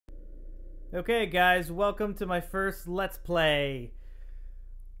Okay guys, welcome to my first Let's Play.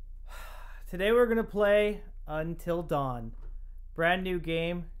 Today we're going to play Until Dawn. Brand new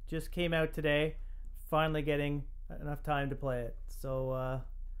game, just came out today. Finally getting enough time to play it. So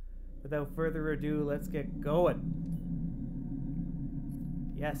without further ado, let's get going.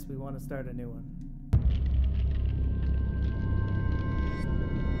 Yes, we want to start a new one.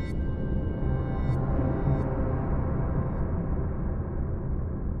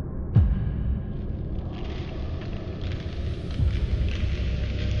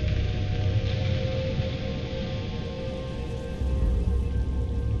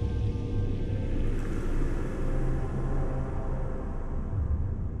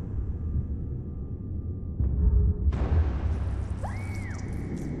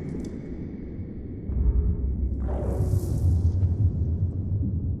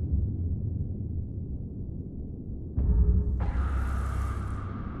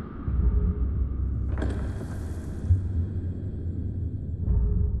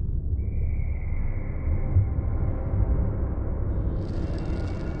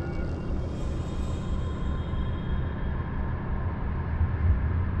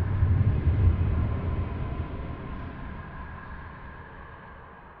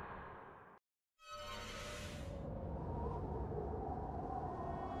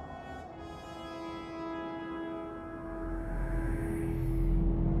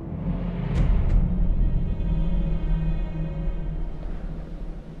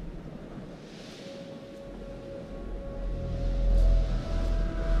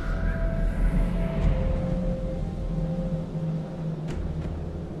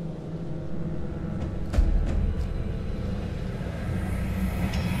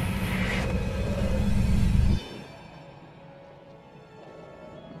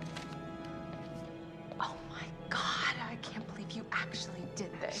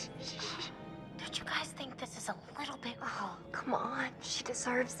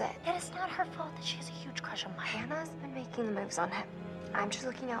 Deserves it. It is not her fault that she has a huge crush on Mike. Hannah's been making the moves on him. I'm just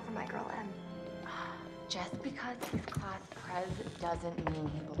looking out for my girl, Em. Just because he's class prez doesn't mean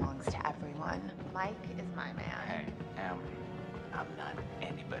he belongs to everyone. Mike is my man. Hey, Em, I'm not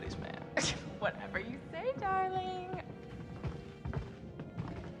anybody's man. Whatever you say, darling.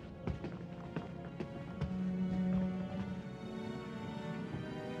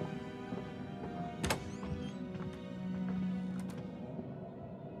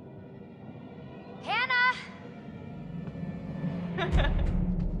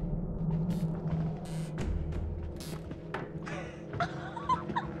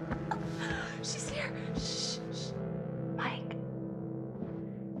 She's here. Shh, shh. Mike.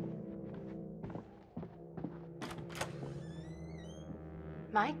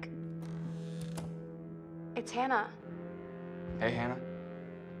 Mike? It's Hannah. Hey, Hannah.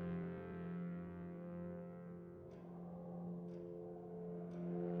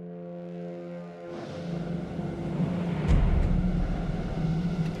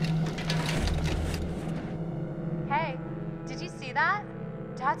 Hey, did you see that?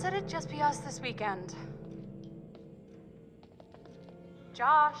 Dad said it'd just be us this weekend.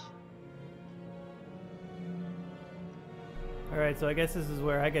 Josh. Alright, so I guess this is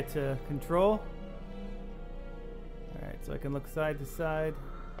where I get to control. Alright, so I can look side to side,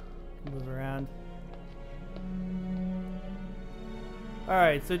 move around.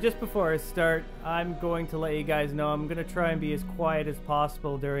 Alright, so just before I start, I'm going to let you guys know I'm going to try and be as quiet as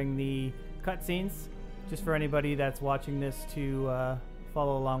possible during the cutscenes, just for anybody that's watching this to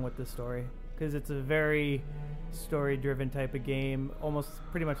follow along with the story, because it's a very story-driven type of game, almost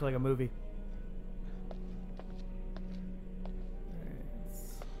pretty much like a movie.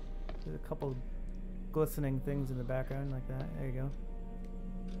 There's a couple glistening things in the background like that. There you go.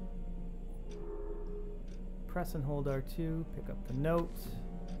 Press and hold R2, pick up the note.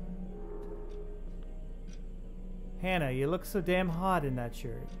 Hannah, you look so damn hot in that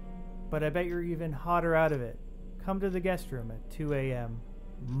shirt, but I bet you're even hotter out of it. Come to the guest room at 2 a.m.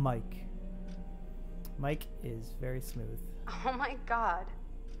 Mike. Mike is very smooth. Oh my god.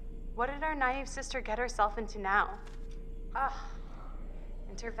 What did our naive sister get herself into now? Ugh.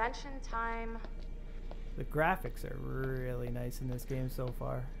 Intervention time. The graphics are really nice in this game so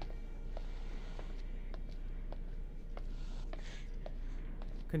far.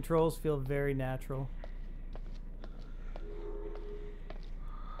 Controls feel very natural.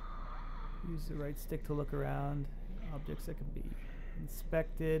 Use the right stick to look around. Objects that can be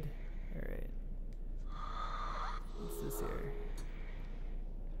inspected. Alright. What's this here?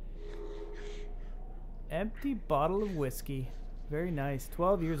 Empty bottle of whiskey. Very nice.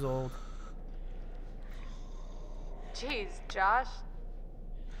 12 years old. Jeez, Josh.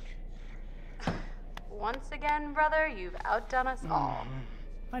 Once again, brother, you've outdone us all.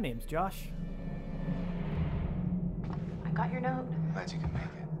 My name's Josh. I got your note. Glad you can make it.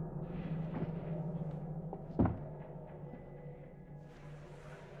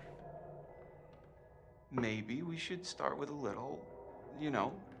 Maybe we should start with a little,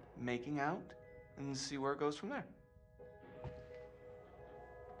 making out and see where it goes from there.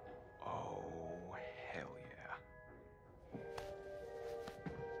 Oh, hell yeah.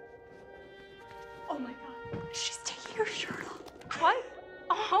 Oh my god. She's taking her shirt off. What?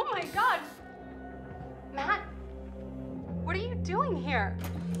 Oh my god! Matt, what are you doing here?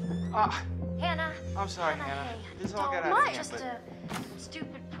 Hannah. I'm sorry, Hannah. Hey, This all got don't- out of hand, Just but... a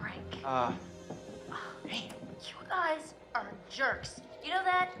stupid prank. Hey. You guys are jerks. You know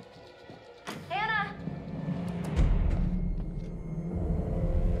that? Hannah!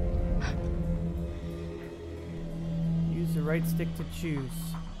 Use the right stick to choose.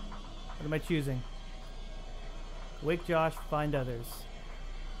 What am I choosing? Wake Josh, find others.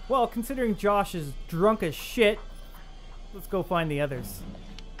 Well, considering Josh is drunk as shit, let's go find the others.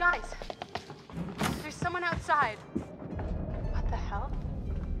 Guys, there's someone outside. What the hell?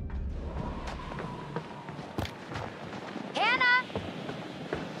 Hannah!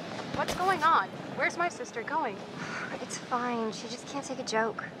 What's going on? Where's my sister going? It's fine. She just can't take a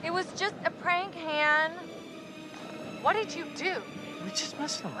joke. It was just a prank, Han. What did you do? We're just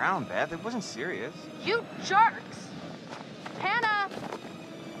messing around, Beth. It wasn't serious. You jerks! Hannah!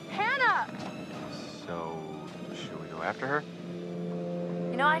 Hannah! So, should we go after her?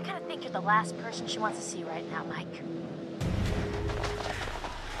 You know, I kind of think you're the last person she wants to see right now, Mike.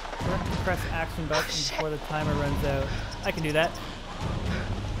 Press action button before the timer runs out. I can do that.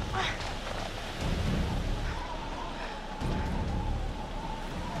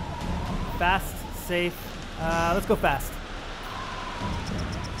 Fast, safe. Let's go fast.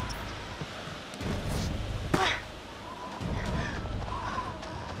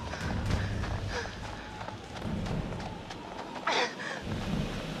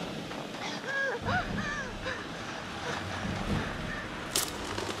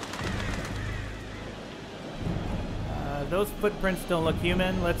 Those footprints don't look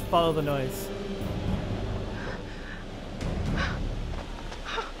human. Let's follow the noise.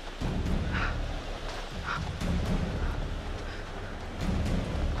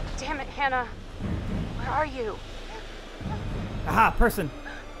 Damn it, Hannah. Where are you? Aha, person.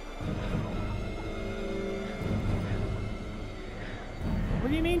 What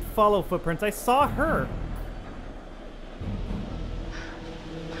do you mean follow footprints? I saw her.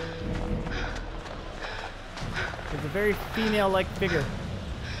 There's a very female-like figure.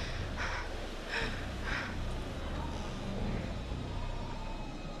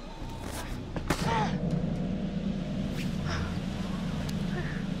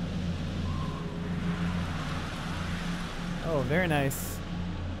 Oh, very nice.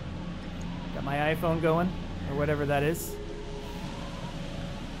 Got my iPhone going, or whatever that is.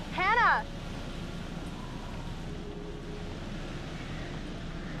 Hannah!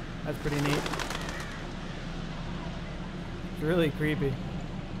 That's pretty neat. It's really creepy.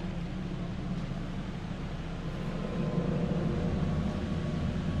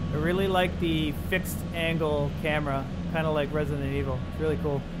 I really like the fixed angle camera, kind of like Resident Evil. It's really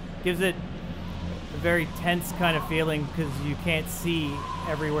cool. Gives it a very tense kind of feeling because you can't see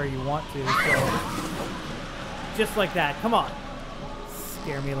everywhere you want to. So just like that. Come on.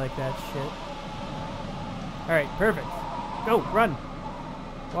 Scare me like that shit. Alright, perfect. Go, run.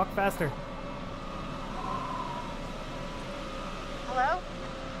 Walk faster. Hello?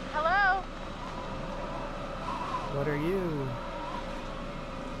 Hello? What are you?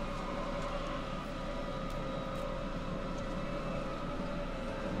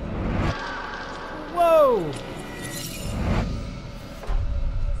 Whoa!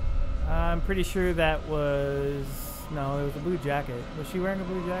 I'm pretty sure that was... No, it was a blue jacket. Was she wearing a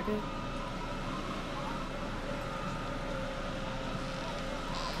blue jacket?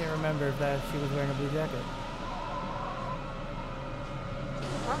 Can't remember if that she was wearing a blue jacket.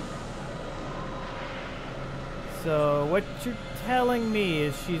 Huh? So what you're telling me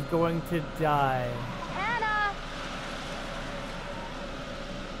is she's going to die. Hannah!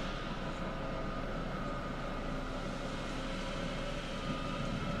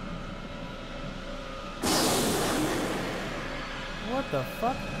 What the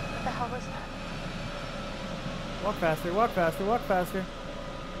fuck? What the hell was that? Walk faster, walk faster, walk faster.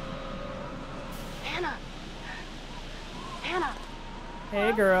 Hannah! Hannah!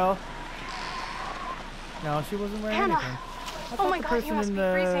 Hey, girl. No, she wasn't wearing Hannah! anything. I Oh thought my the God, you person must in be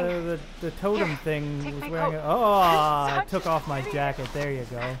freezing. the totem Here, thing take was my wearing coat. it. Oh, I Such took off my an idiot. jacket. There you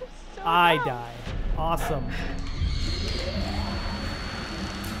go. So I dumb. die. Awesome.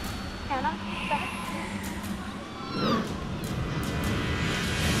 Hannah, back.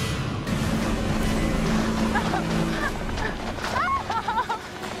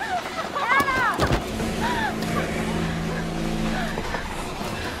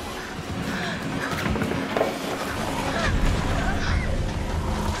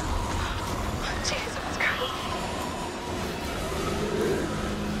 Jesus Christ.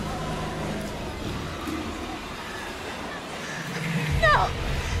 No!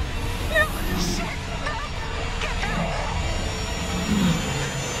 No! Shit! Get out!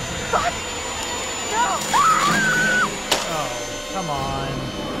 Fuck! No! Oh, come on.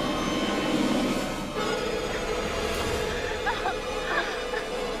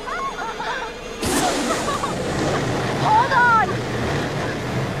 Hold on!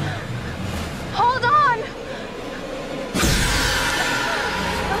 Hold on!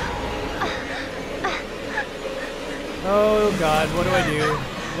 Oh God, what do I do?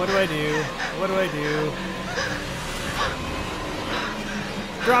 What do I do? What do I do?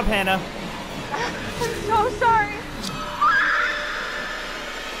 Drop Hannah. I'm so sorry.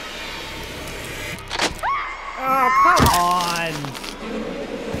 Oh, come on.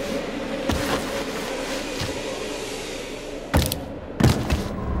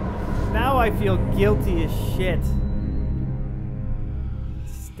 Now I feel guilty as shit.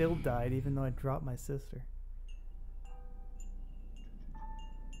 Still died even though I dropped my sister.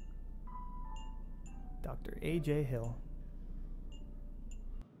 Dr. A.J. Hill.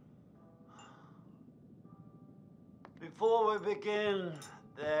 Before we begin,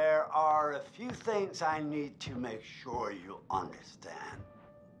 there are a few things I need to make sure you understand.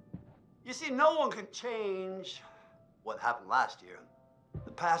 You see, no one can change what happened last year.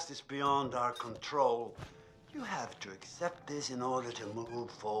 The past is beyond our control. You have to accept this in order to move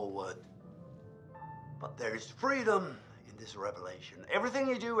forward. But there is freedom in this revelation. Everything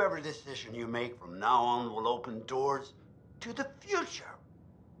you do, every decision you make from now on will open doors to the future.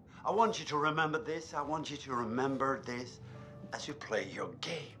 I want you to remember this. I want you to remember this as you play your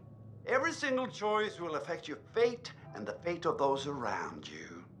game. Every single choice will affect your fate and the fate of those around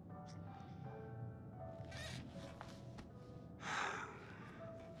you.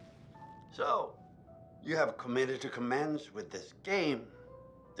 So, you have committed to commence with this game.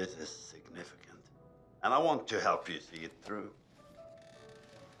 This is significant, and I want to help you see it through.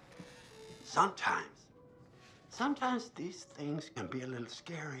 Sometimes these things can be a little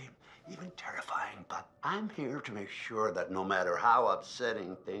scary, even terrifying, but I'm here to make sure that no matter how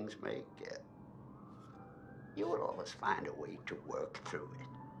upsetting things may get, you will always find a way to work through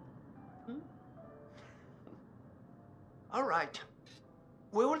it. All right.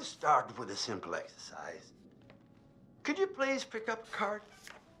 We will start with a simple exercise. Could you please pick up a card?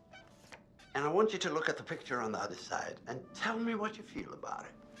 And I want you to look at the picture on the other side and tell me what you feel about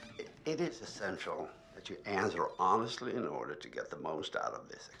it. It is essential that you answer honestly in order to get the most out of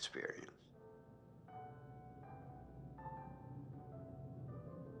this experience.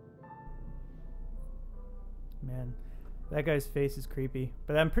 Man, that guy's face is creepy.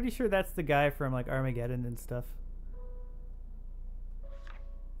 But I'm pretty sure that's the guy from like Armageddon and stuff.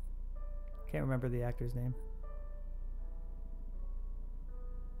 Can't remember the actor's name.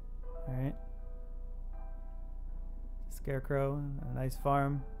 Alright. Scarecrow, a nice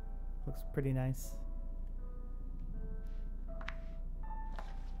farm. Looks pretty nice.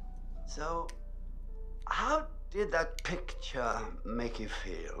 So, how did that picture make you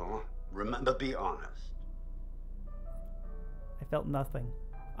feel? Remember, be honest. I felt nothing.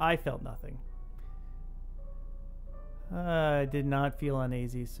 I felt nothing. I did not feel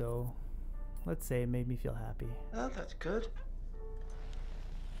uneasy, so let's say it made me feel happy. Oh, that's good.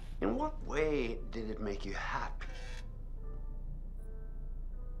 In what way did it make you happy?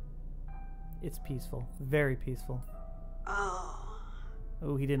 It's peaceful. Very peaceful.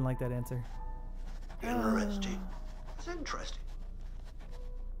 Oh, he didn't like that answer. Interesting. That's interesting.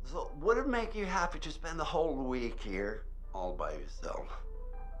 So, would it make you happy to spend the whole week here all by yourself?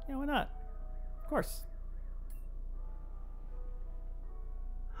 Yeah, why not? Of course.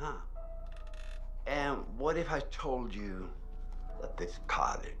 Huh. And what if I told you that this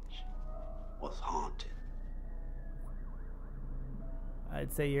cottage was haunted?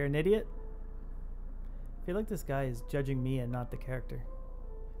 I'd say you're an idiot. I feel like this guy is judging me and not the character.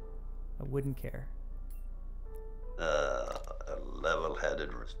 I wouldn't care. A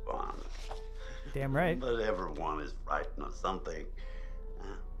level-headed response. Damn right. But everyone is frightened of something.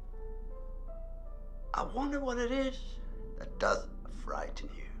 I wonder what it is that does frighten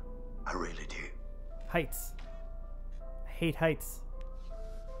you. I really do. Heights. I hate heights.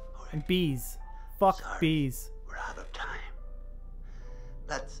 And bees. fuck Sorry, bees? we're out of time.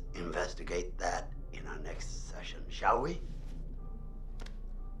 Let's investigate that in our next session, shall we?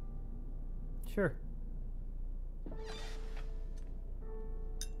 Sure.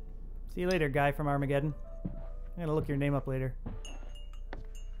 See you later, guy from Armageddon. I'm gonna look your name up later.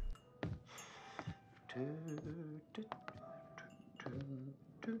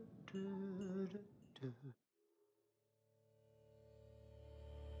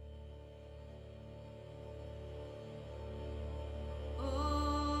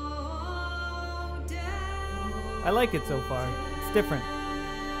 I like it so far. It's different.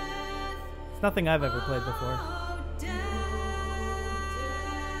 It's nothing I've ever played before.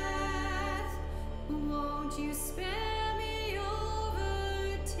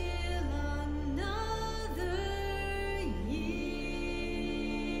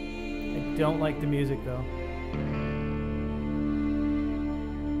 I don't like the music though.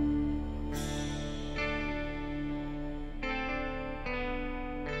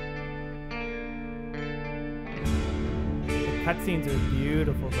 The cutscenes are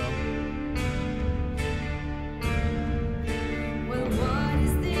beautiful though. Well, what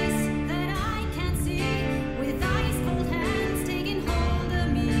is this that I can't see with ice cold hands taking hold of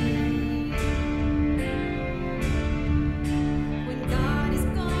me? When God is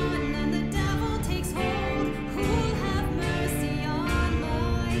gone and the devil takes hold, who'll have mercy on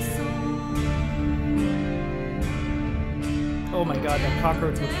my soul? Oh my god, that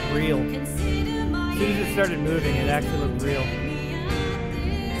cockroach looks real. As soon as it started moving, it actually looked real.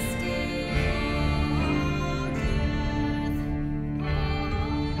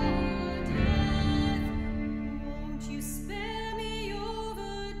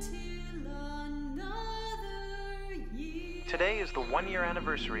 Today is the one-year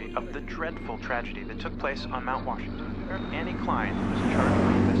anniversary of the dreadful tragedy that took place on Mount Washington. Annie Klein was in charge of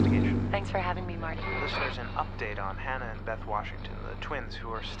the investigation. Thanks for having me, Marty. Listeners, an update on Hannah and Beth Washington, the twins who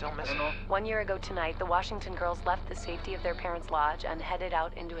are still missing. 1 year ago tonight, the Washington girls left the safety of their parents' lodge and headed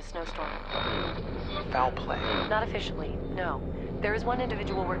out into a snowstorm. Foul play. Not officially, no. There is one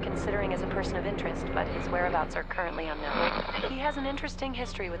individual we're considering as a person of interest, but his whereabouts are currently unknown. He has an interesting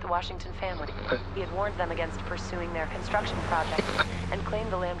history with the Washington family. He had warned them against pursuing their construction project and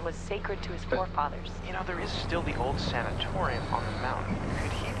claimed the land was sacred to his forefathers. You know, there is still the old sanatorium on the mountain.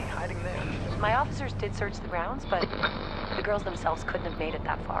 Could he be hiding there? My officers did search the grounds, but the girls themselves couldn't have made it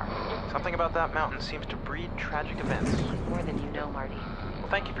that far. Something about that mountain seems to breed tragic events. More than you know, Marty. Well,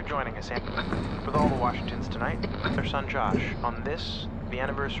 thank you for joining us, Annie. With all the Washingtons tonight, their son Josh, on this, the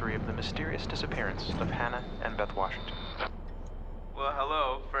anniversary of the mysterious disappearance of Hannah and Beth Washington. Well,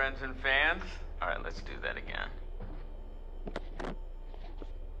 hello, friends and fans. All right, let's do that again.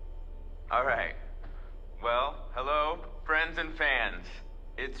 All right. Well, hello, friends and fans.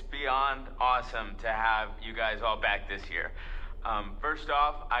 It's beyond awesome to have you guys all back this year. First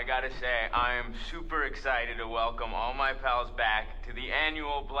off, I gotta say, I am super excited to welcome all my pals back to the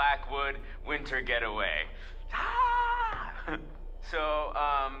annual Blackwood Winter Getaway. Ah! So,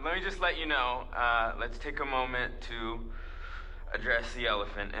 let me just let you know, let's take a moment to address the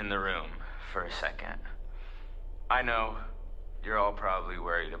elephant in the room for a second. I know you're all probably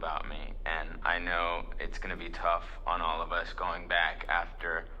worried about me, and I know it's gonna be tough on all of us going back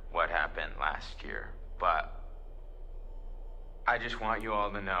after what happened last year, but I just want you all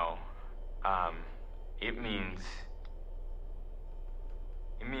to know, it means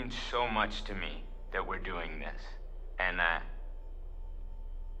so much to me that we're doing this, and that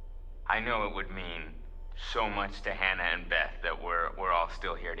I know it would mean so much to Hannah and Beth that we're all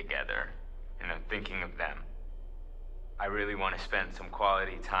still here together, and I'm thinking of them. I really want to spend some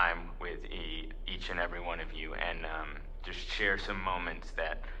quality time with each and every one of you, and just share some moments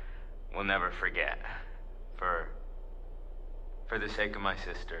that we'll never forget for the sake of my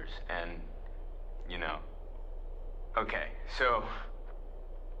sisters, and, you know. Okay, so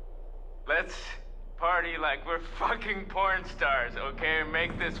let's party like we're fucking porn stars, okay?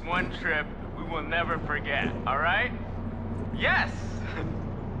 Make this one trip we will never forget, all right? Yes!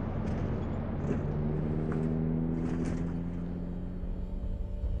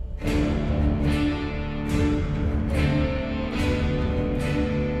 Death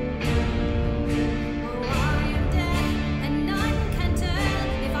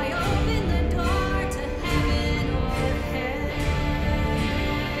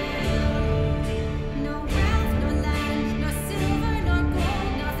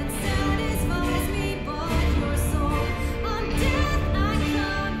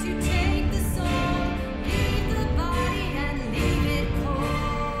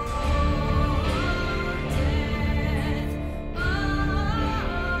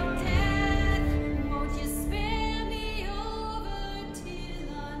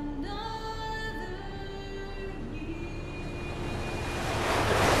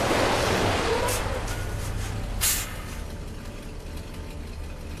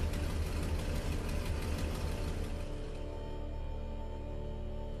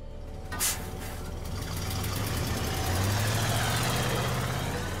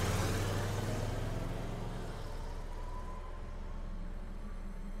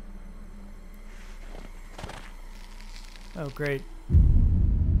Oh, great.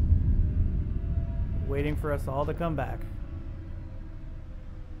 Waiting for us all to come back.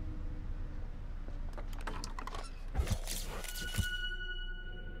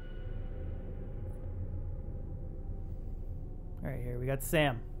 Alright, here we got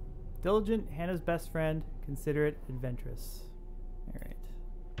Sam. Diligent, Hannah's best friend, considerate, adventurous. Alright.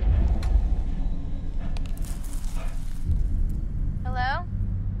 Hello?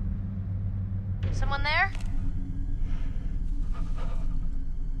 Someone there?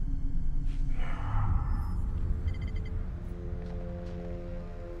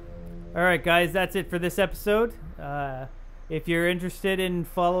 Alright guys, that's it for this episode. If you're interested in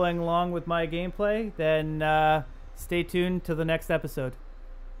following along with my gameplay, then stay tuned to the next episode.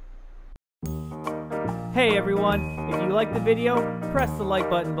 Hey everyone, if you liked the video, press the like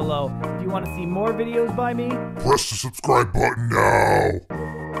button below. If you want to see more videos by me, press the subscribe button now.